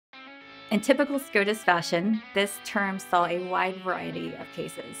In typical SCOTUS fashion, this term saw a wide variety of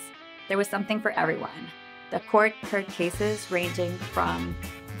cases. There was something for everyone. The court heard cases ranging from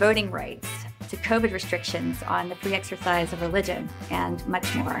voting rights to COVID restrictions on the free exercise of religion, and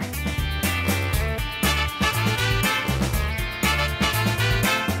much more.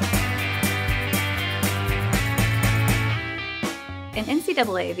 In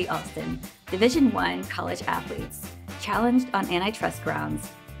NCAA v. Alston, Division I college athletes challenged on antitrust grounds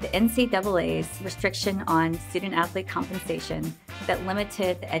the NCAA's restriction on student-athlete compensation that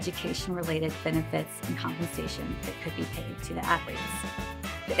limited the education-related benefits and compensation that could be paid to the athletes.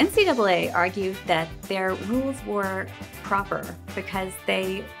 The NCAA argued that their rules were proper because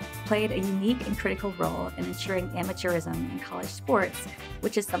they played a unique and critical role in ensuring amateurism in college sports,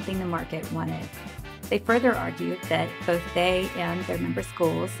 which is something the market wanted. They further argued that both they and their member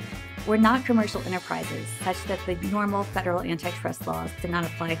schools were not commercial enterprises, such that the normal federal antitrust laws did not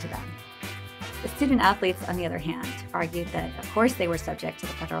apply to them. The student athletes, on the other hand, argued that, of course, they were subject to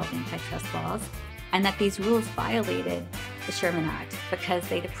the federal antitrust laws, and that these rules violated the Sherman Act because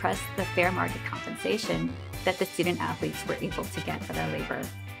they depressed the fair market compensation that the student athletes were able to get for their labor.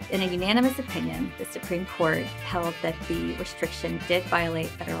 In a unanimous opinion, the Supreme Court held that the restriction did violate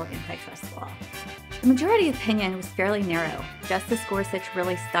federal antitrust law. The majority opinion was fairly narrow. Justice Gorsuch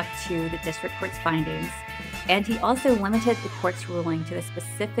really stuck to the district court's findings, and he also limited the court's ruling to the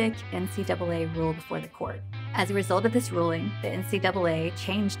specific NCAA rule before the court. As a result of this ruling, the NCAA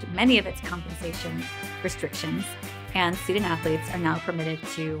changed many of its compensation restrictions, and student athletes are now permitted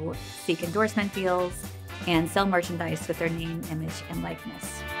to seek endorsement deals and sell merchandise with their name, image, and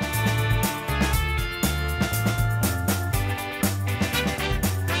likeness.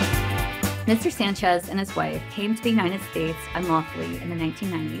 Mr. Sanchez and his wife came to the United States unlawfully in the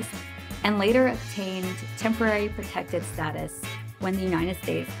 1990s and later obtained temporary protected status when the United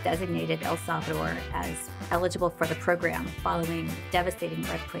States designated El Salvador as eligible for the program following devastating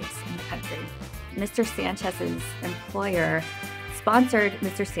earthquakes in the country. Mr. Sanchez's employer sponsored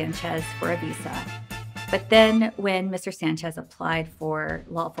Mr. Sanchez for a visa, but then when Mr. Sanchez applied for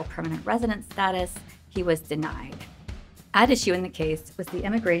lawful permanent resident status, he was denied. At issue in the case was the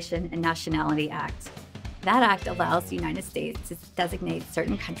Immigration and Nationality Act. That act allows the United States to designate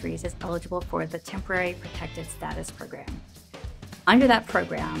certain countries as eligible for the Temporary Protected Status Program. Under that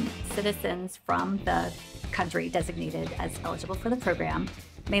program, citizens from the country designated as eligible for the program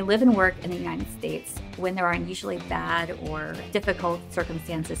may live and work in the United States when there are unusually bad or difficult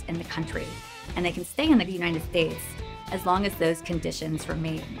circumstances in the country, and they can stay in the United States as long as those conditions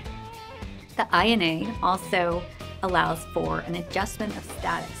remain. The INA also allows for an adjustment of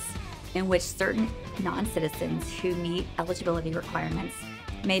status in which certain non-citizens who meet eligibility requirements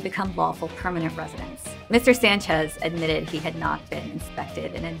may become lawful permanent residents. Mr. Sanchez admitted he had not been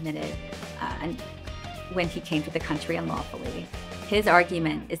inspected and admitted when he came to the country unlawfully. His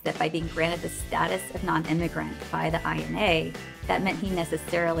argument is that by being granted the status of non-immigrant by the INA, that meant he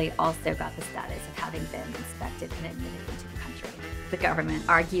necessarily also got the status of having been inspected and admitted into the country. The government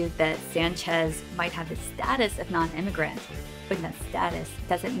argued that Sanchez might have the status of non-immigrant, but that status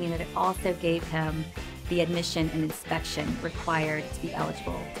doesn't mean that it also gave him the admission and inspection required to be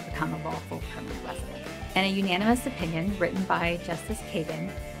eligible to become a lawful permanent resident. In a unanimous opinion written by Justice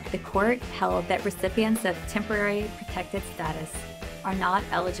Kagan, the court held that recipients of temporary protected status are not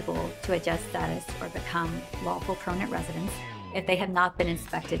eligible to adjust status or become lawful permanent residents if they have not been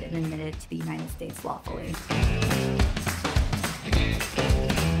inspected and admitted to the United States lawfully.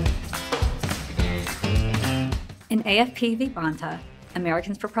 In AFP v. Bonta,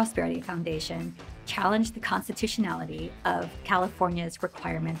 Americans for Prosperity Foundation challenged the constitutionality of California's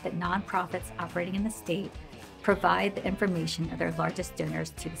requirement that nonprofits operating in the state provide the information of their largest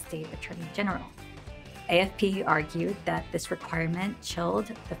donors to the state attorney general. AFP argued that this requirement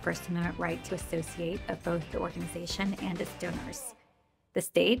chilled the First Amendment right to associate of both the organization and its donors. The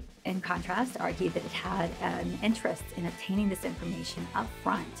state, in contrast, argued that it had an interest in obtaining this information up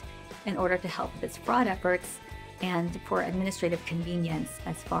front in order to help with its fraud efforts and for administrative convenience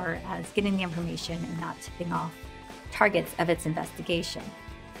as far as getting the information and not tipping off targets of its investigation.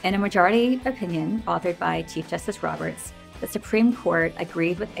 In a majority opinion authored by Chief Justice Roberts, the Supreme Court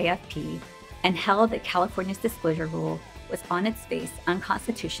agreed with AFP and held that California's disclosure rule was on its face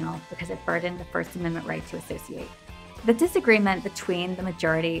unconstitutional because it burdened the First Amendment right to associate. The disagreement between the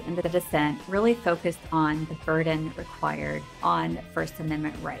majority and the dissent really focused on the burden required on First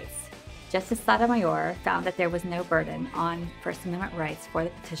Amendment rights. Justice Sotomayor found that there was no burden on First Amendment rights for the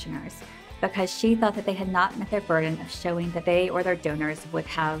petitioners because she thought that they had not met their burden of showing that they or their donors would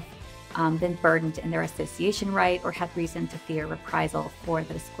have been burdened in their association right or had reason to fear reprisal for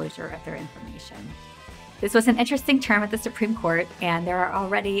the disclosure of their information. This was an interesting term at the Supreme Court, and there are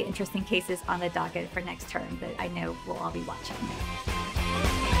already interesting cases on the docket for next term that I know we'll all be watching.